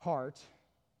heart,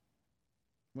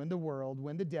 when the world,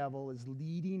 when the devil is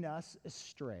leading us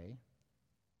astray,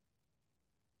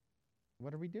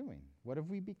 what are we doing? What have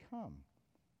we become?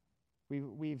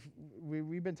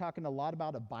 We've been talking a lot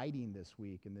about abiding this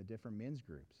week in the different men's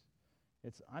groups.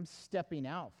 I'm stepping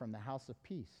out from the house of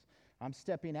peace. I'm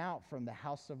stepping out from the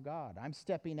house of God. I'm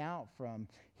stepping out from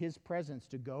his presence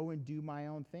to go and do my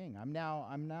own thing. I'm now,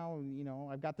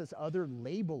 I've got this other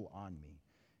label on me.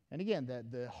 And again,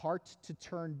 the heart to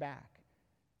turn back.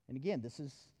 And again, this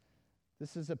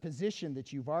is a position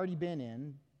that you've already been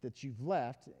in, that you've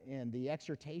left, and the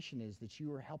exhortation is that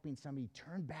you are helping somebody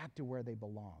turn back to where they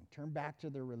belong, turn back to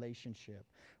their relationship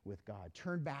with God,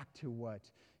 turn back to what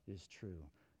is true.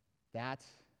 That's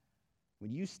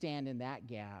when you stand in that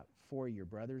gap for your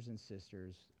brothers and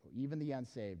sisters, even the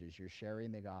unsaved, as you're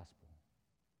sharing the gospel.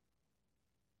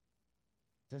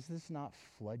 Does this not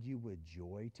flood you with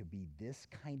joy to be this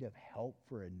kind of help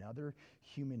for another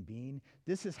human being?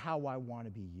 This is how I want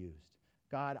to be used.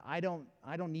 God, I don't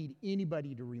need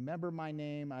anybody to remember my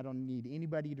name. I don't need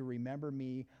anybody to remember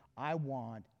me. I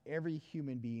want every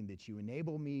human being that you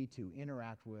enable me to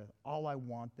interact with, all I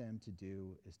want them to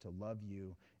do is to love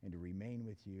you and to remain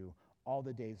with you all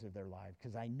the days of their life,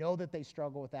 because I know that they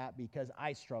struggle with that, because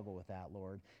I struggle with that,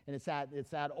 Lord. And it's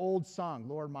that old song,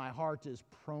 Lord, my heart is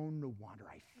prone to wander.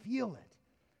 I feel it.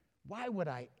 Why would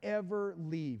I ever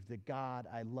leave the God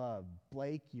I love?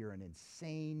 Blake, you're an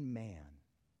insane man.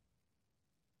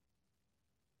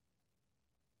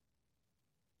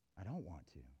 I don't want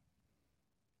to.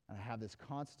 And I have this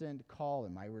constant call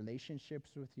in my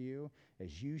relationships with you.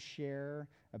 As you share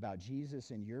about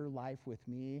Jesus in your life with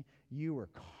me, you are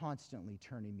constantly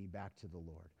turning me back to the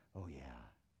Lord. Oh yeah,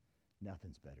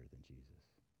 nothing's better than Jesus.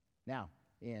 Now,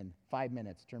 in 5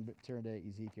 minutes, turn to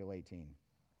Ezekiel 18.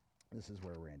 This is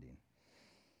where we're ending.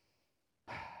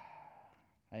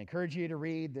 I encourage you to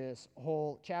read this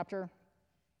whole chapter.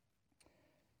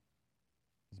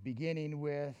 It's beginning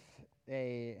with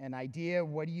an idea.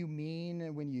 What do you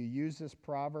mean when you use this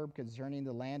proverb concerning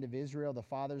the land of Israel? The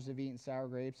fathers have eaten sour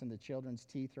grapes and the children's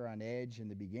teeth are on edge in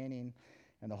the beginning.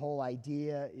 And the whole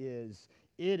idea is,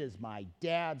 it is my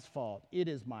dad's fault. It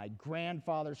is my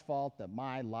grandfather's fault that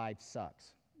my life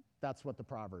sucks. That's what the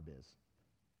proverb is.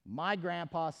 My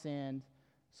grandpa sinned,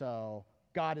 so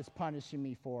God is punishing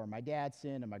me for my dad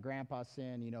sinned and my grandpa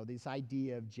sinned. This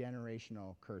idea of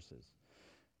generational curses.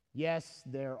 Yes,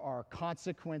 there are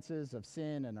consequences of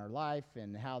sin in our life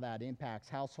and how that impacts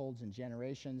households and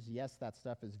generations. Yes, that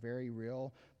stuff is very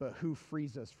real, but who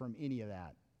frees us from any of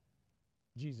that?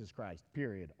 Jesus Christ,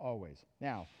 period, always.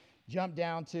 Now, jump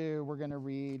down to, we're just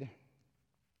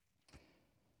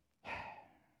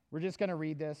going to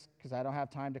read this because I don't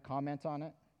have time to comment on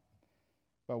it.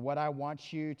 But what I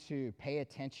want you to pay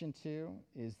attention to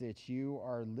is that you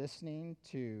are listening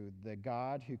to the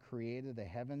God who created the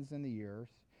heavens and the earth,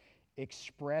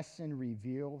 express and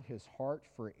reveal his heart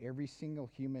for every single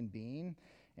human being.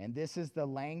 And this is the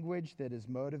language that is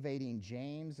motivating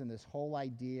James and this whole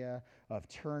idea of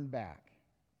turn back.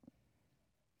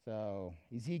 It So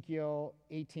Ezekiel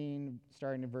 18,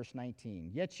 starting in verse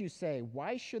 19. Yet you say,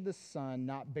 why should the Son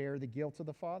not bear the guilt of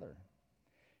the Father?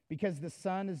 Because the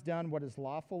Son has done what is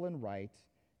lawful and right,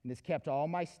 and has kept all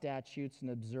my statutes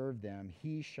and observed them,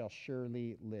 he shall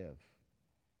surely live.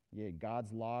 Yeah,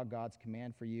 God's law, God's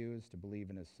command for you is to believe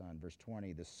in his Son. Verse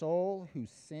 20, the soul who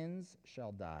sins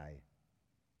shall die.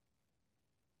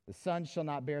 The Son shall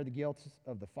not bear the guilt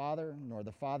of the Father, nor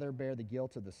the Father bear the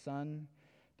guilt of the Son.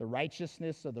 The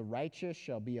righteousness of the righteous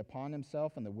shall be upon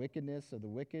himself, and the wickedness of the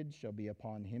wicked shall be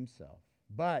upon himself.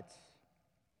 But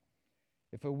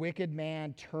if a wicked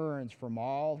man turns from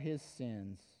all his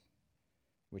sins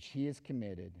which he has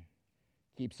committed,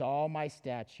 keeps all my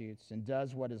statutes, and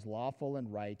does what is lawful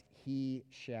and right, he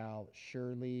shall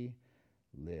surely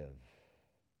live.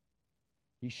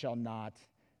 He shall not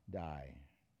die.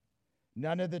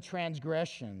 None of the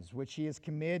transgressions which he has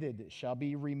committed shall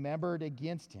be remembered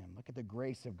against him. Look at the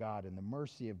grace of God and the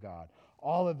mercy of God.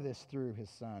 All of this through his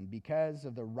Son. Because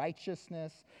of the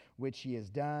righteousness which he has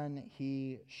done,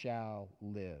 he shall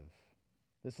live.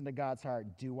 Listen to God's heart.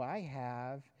 Do I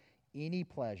have any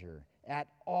pleasure at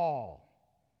all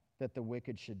that the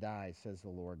wicked should die, says the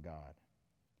Lord God,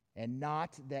 and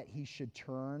not that he should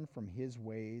turn from his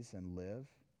ways and live?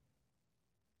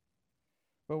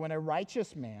 But when a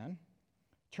righteous man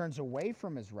turns away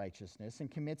from his righteousness and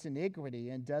commits iniquity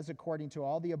and does according to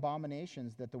all the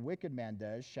abominations that the wicked man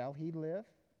does, shall he live?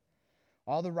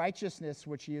 All the righteousness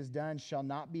which he has done shall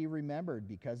not be remembered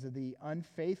because of the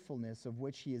unfaithfulness of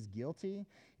which he is guilty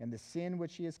and the sin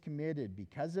which he has committed.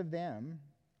 Because of them,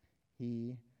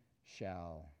 he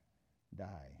shall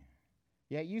die.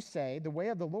 Yet you say, the way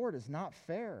of the Lord is not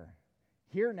fair.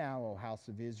 Hear now, O house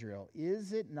of Israel,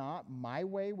 is it not my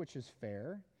way which is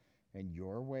fair, and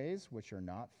your ways which are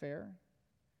not fair?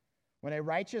 When a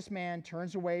righteous man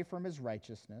turns away from his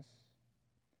righteousness,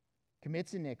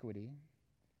 commits iniquity,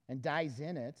 and dies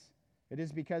in it, it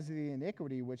is because of the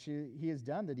iniquity which he has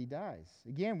done that he dies.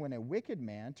 Again, when a wicked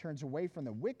man turns away from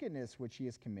the wickedness which he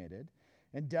has committed,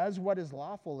 and does what is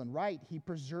lawful and right, he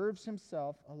preserves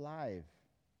himself alive.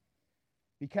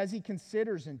 Because he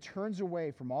considers and turns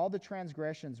away from all the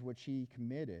transgressions which he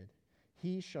committed,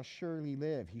 he shall surely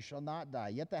live. He shall not die.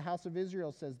 Yet the house of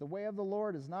Israel says, the way of the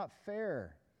Lord is not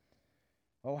fair.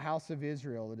 O house of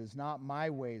Israel, it is not my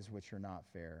ways which are not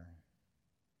fair.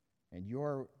 And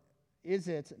is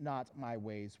it not my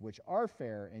ways which are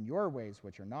fair, and your ways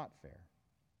which are not fair?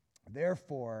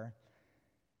 Therefore,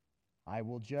 I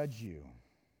will judge you,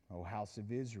 O house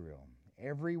of Israel,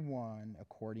 every one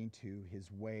according to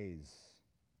his ways,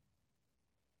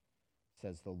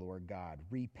 says the Lord God.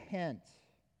 Repent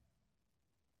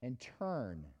and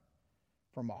turn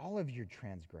from all of your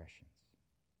transgressions,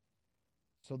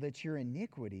 so that your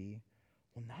iniquity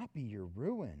will not be your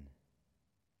ruin.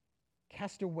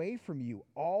 Cast away from you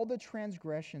all the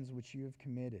transgressions which you have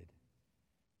committed.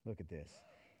 Look at this.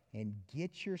 And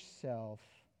get yourself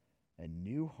a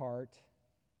new heart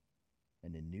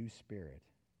and a new spirit.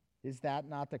 Is that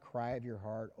not the cry of your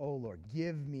heart? Oh Lord,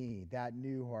 give me that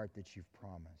new heart that you've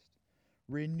promised.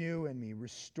 Renew in me,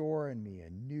 restore in me a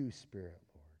new spirit,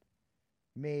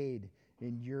 Lord, made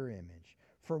in your image.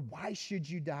 For why should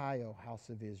you die, O house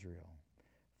of Israel?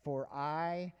 For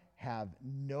I have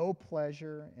no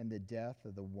pleasure in the death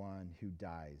of the one who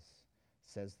dies,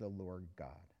 says the Lord God.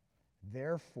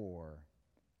 Therefore,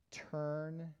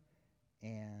 turn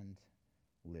and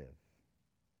live.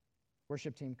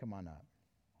 Worship team, come on up.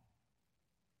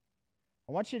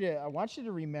 I want you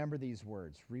to remember these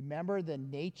words. Remember the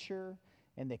nature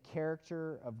and the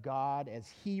character of God as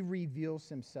he reveals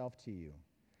himself to you.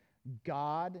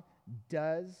 God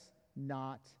does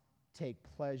not take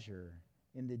pleasure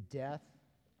in the death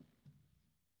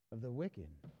of the wicked.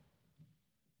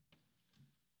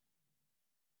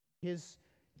 His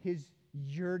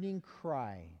yearning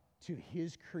cry to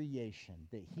his creation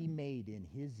that he made in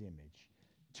his image,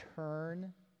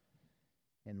 turn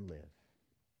and live.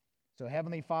 So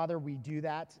Heavenly Father, we do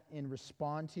that and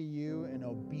respond to you in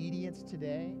obedience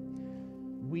today.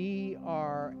 We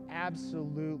are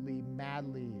absolutely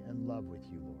madly in love with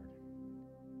you, Lord.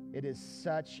 It is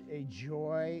such a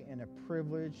joy and a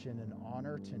privilege and an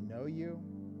honor to know you.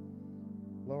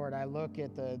 Lord, I look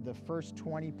at the first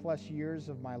 20 plus years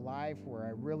of my life where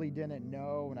I really didn't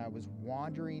know, and I was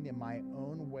wandering in my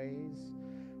own ways,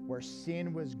 where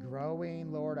sin was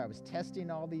growing. Lord, I was testing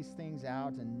all these things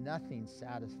out and nothing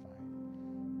satisfied.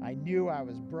 I knew I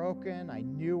was broken. I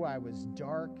knew I was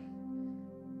dark.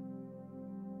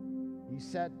 You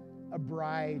sent a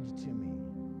bride to me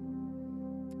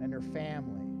and her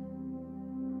family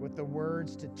with the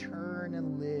words to turn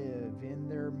and live in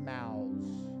their mouths.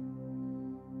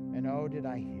 And oh, did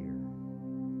I hear.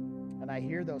 I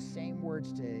hear those same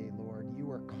words today, Lord. You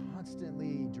are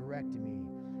constantly directing me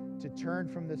to turn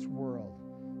from this world,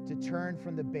 to turn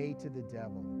from the bait of the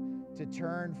devil, to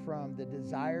turn from the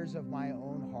desires of my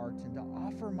own heart, and to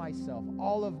offer myself,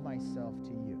 all of myself,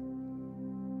 to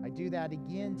you. I do that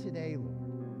again today,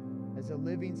 Lord, as a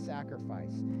living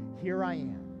sacrifice. Here I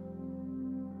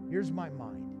am. Here's my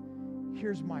mind.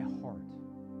 Here's my heart.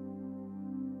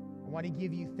 I want to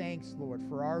give you thanks, Lord,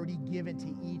 for already giving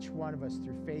to each one of us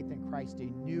through faith in Christ a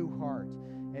new heart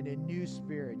and a new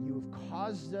spirit. You have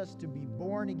caused us to be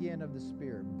born again of the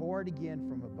Spirit, born again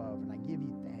from above, and I give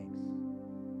you thanks.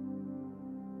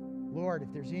 Lord,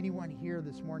 if there's anyone here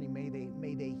this morning, may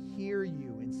they hear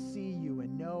you and see you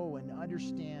and know and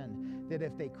understand that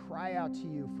if they cry out to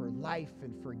you for life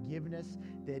and forgiveness,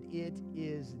 that it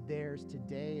is theirs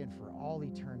today and for all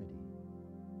eternity.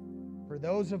 For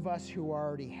those of us who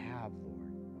already have, Lord,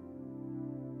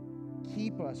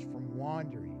 keep us from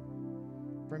wandering,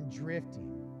 from drifting.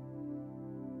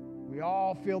 We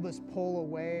all feel this pull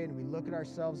away, and we look at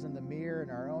ourselves in the mirror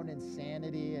and our own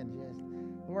insanity and just,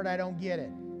 Lord, I don't get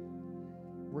it.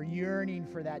 We're yearning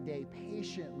for that day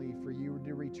patiently for you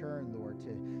to return, Lord,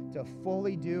 to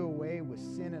fully do away with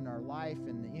sin in our life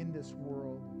and in this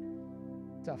world,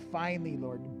 to finally,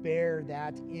 Lord, bear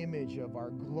that image of our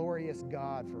glorious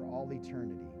God for all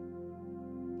eternity.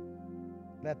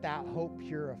 Let that hope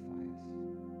purify us.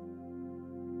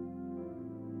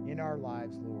 In our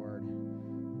lives, Lord,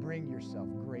 bring yourself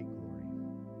great glory.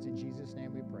 It's in Jesus'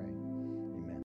 name we pray.